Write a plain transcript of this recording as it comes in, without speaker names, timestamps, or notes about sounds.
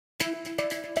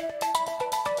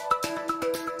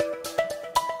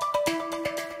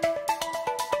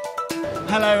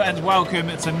Hello and welcome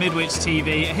to Midwich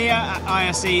TV here at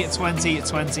ISE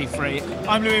 2023.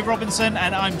 I'm Louis Robinson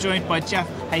and I'm joined by Jeff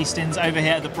Hastings over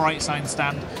here at the BrightSign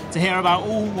stand to hear about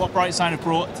all what BrightSign have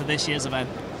brought to this year's event.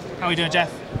 How are we doing, Jeff?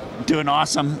 Doing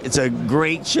awesome. It's a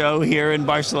great show here in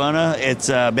Barcelona. It's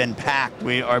been packed.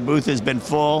 Our booth has been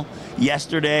full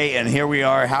yesterday, and here we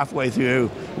are halfway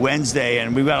through Wednesday,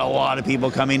 and we've got a lot of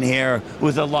people coming here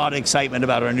with a lot of excitement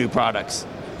about our new products.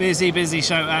 Busy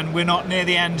show, and we're not near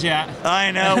the end yet.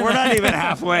 I know, we're not even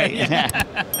halfway.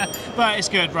 But it's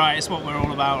good, right? It's what we're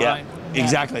all about, right? Yeah.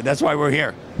 Exactly. That's why we're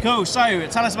here. Cool. So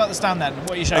tell us about the stand then.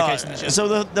 What are you showcasing this year?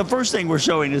 So the first thing we're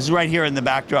showing is right here in the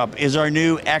backdrop is our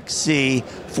new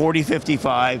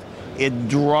XC4055.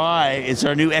 It's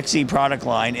our new XC product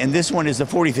line, and this one is the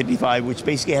 4055, which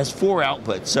basically has 4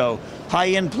 outputs. So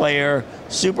high-end player,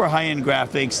 super high-end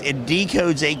graphics, it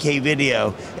decodes 8K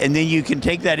video, and then you can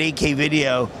take that 8K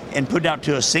video and put it out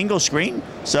to a single screen.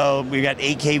 So we got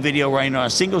 8K video running on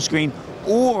a single screen,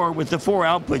 or with the 4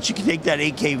 outputs, you can take that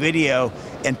 8K video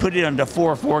and put it onto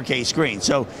 4 4K screens.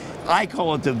 So I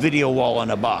call it the video wall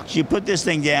in a box. You put this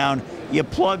thing down, you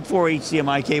plug 4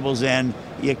 HDMI cables in,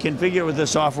 you configure it with the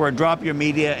software, drop your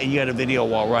media, and you got a video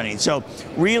wall running. So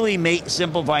really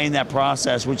simplifying that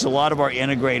process, which a lot of our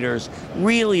integrators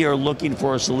really are looking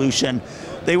for a solution.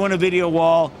 They want a video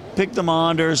wall, pick the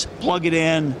monitors, plug it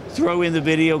in, throw in the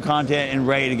video content, and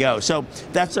ready to go. So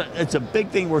it's a big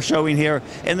thing we're showing here.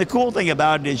 And the cool thing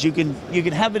about it is you can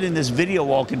have it in this video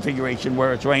wall configuration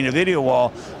where it's running a video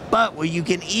wall, but what you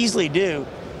can easily do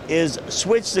is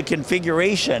switch the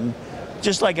configuration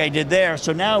just like I did there.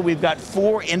 So now we've got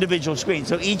 4 individual screens.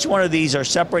 So each one of these are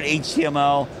separate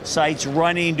HTML sites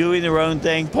running, doing their own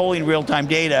thing, pulling real-time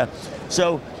data.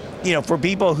 So, for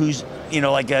people who's,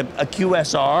 like a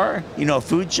QSR, a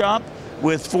food shop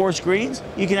with 4 screens,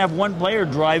 you can have one player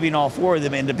driving all 4 of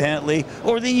them independently,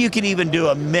 or then you can even do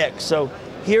a mix. So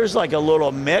here's like a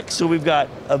little mix. So we've got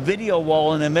a video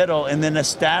wall in the middle and then a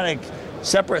static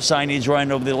separate signage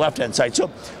running over the left-hand side. So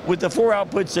with the 4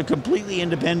 outputs, they're completely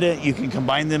independent. You can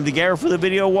combine them together for the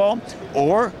video wall,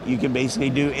 or you can basically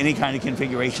do any kind of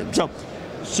configuration. So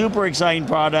super exciting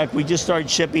product. We just started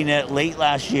shipping it late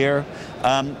last year.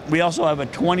 We also have a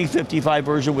 2055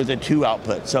 version with a 2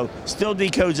 output. So still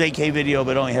decodes 8K video,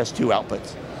 but only has 2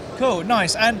 outputs. Cool,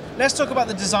 nice. And let's talk about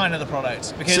the design of the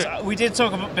product, because we did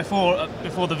talk about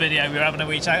before the video, we were having a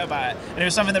wee chat about it, and it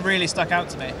was something that really stuck out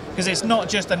to me, because it's not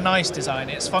just a nice design,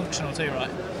 it's functional too, right?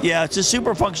 Yeah, it's a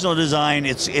super functional design.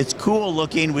 It's cool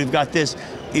looking. We've got the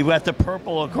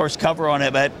purple, of course, cover on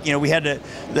it, but we had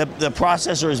the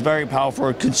processor is very powerful.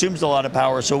 It consumes a lot of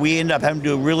power, so we end up having to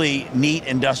do a really neat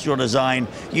industrial design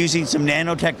using some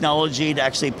nanotechnology to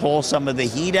actually pull some of the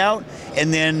heat out,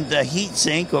 and then the heat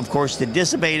sink, of course, to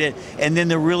dissipate it, and then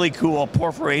the really cool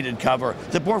perforated cover.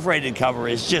 The perforated cover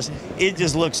is just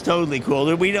looks totally cool.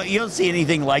 You don't see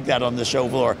anything like that on the show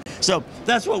floor. So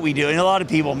that's what we do, and a lot of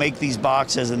people make these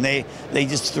boxes and they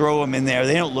just throw them in there.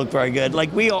 They don't look very good.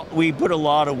 Like we put a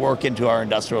lot of work into our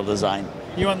industrial design.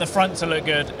 You want the front to look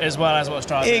good as well as what's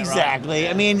driving exactly. It,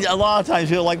 right? I mean, a lot of times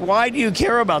people are like, why do you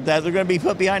care about that? They're going to be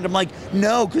put behind. I'm like,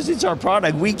 no, because it's our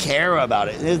product. We care about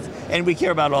it, and we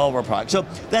care about all of our products. So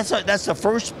that's the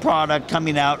first product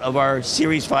coming out of our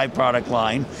Series 5 product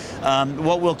line.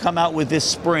 What will come out with this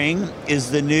spring is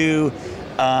the new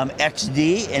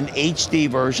XD and HD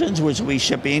versions, which will be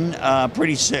shipping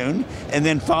pretty soon. And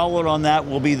then followed on that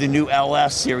will be the new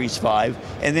LS Series 5.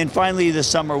 And then finally this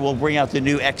summer we'll bring out the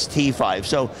new XT5.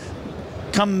 So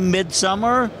come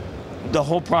midsummer, the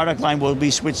whole product line will be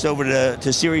switched over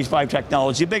to Series 5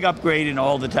 technology. A big upgrade in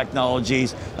all the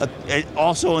technologies.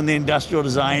 Also in the industrial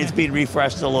design, it's being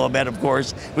refreshed a little bit, of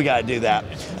course. We got to do that.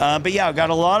 But yeah, I've got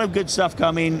a lot of good stuff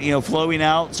coming, flowing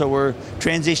out. So we're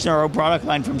transitioning our product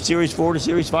line from Series 4 to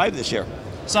Series 5 this year.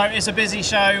 So it's a busy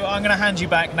show. I'm going to hand you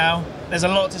back now. There's a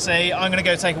lot to see. I'm going to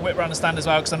go take a whip around the stand as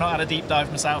well, because I've not had a deep dive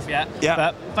myself yet. Yeah.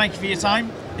 But thank you for your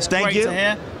time. It's great to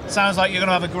hear. Sounds like you're going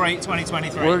to have a great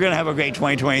 2023. We're going to have a great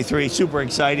 2023. Super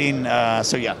exciting.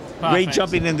 So yeah, great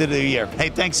jumping into the new year. Hey,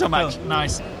 thanks so much. Cool.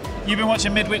 Nice. You've been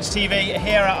watching Midwich TV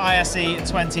here at ISE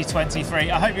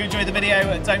 2023. I hope you enjoyed the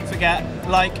video. Don't forget,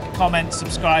 like, comment,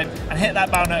 subscribe, and hit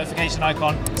that bell notification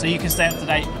icon so you can stay up to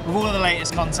date with all of the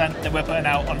latest content that we're putting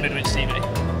out on Midwich TV.